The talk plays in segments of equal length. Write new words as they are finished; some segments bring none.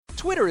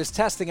Twitter is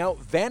testing out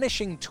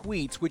vanishing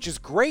tweets, which is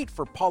great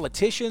for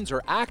politicians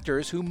or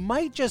actors who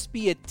might just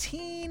be a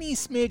teeny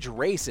smidge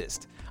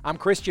racist. I'm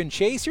Christian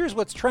Chase. Here's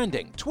what's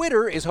trending.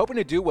 Twitter is hoping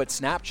to do what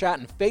Snapchat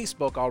and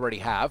Facebook already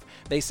have.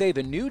 They say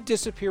the new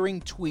disappearing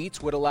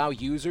tweets would allow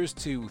users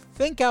to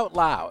think out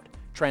loud.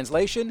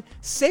 Translation,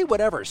 say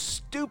whatever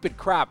stupid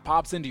crap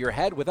pops into your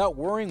head without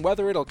worrying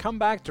whether it'll come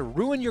back to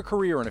ruin your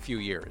career in a few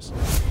years.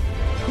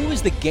 Who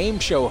is the game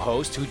show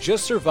host who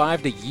just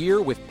survived a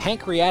year with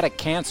pancreatic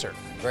cancer?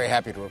 Very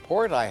happy to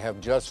report I have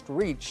just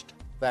reached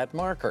that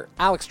marker.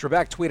 Alex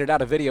Trebek tweeted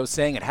out a video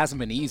saying it hasn't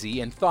been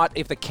easy and thought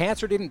if the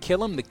cancer didn't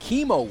kill him, the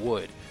chemo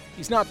would.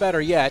 He's not better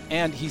yet,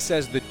 and he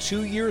says the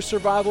 2-year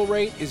survival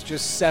rate is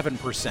just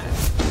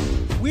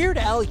 7%. Weird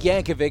Al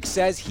Yankovic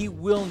says he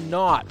will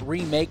not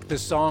remake the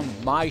song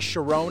My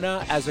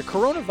Sharona as a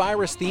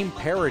coronavirus-themed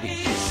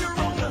parody.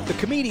 The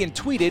comedian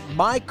tweeted,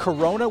 "My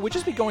Corona would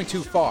just be going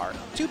too far.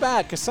 Too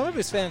bad, because some of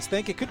his fans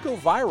think it could go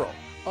viral."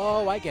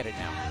 Oh, I get it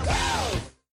now.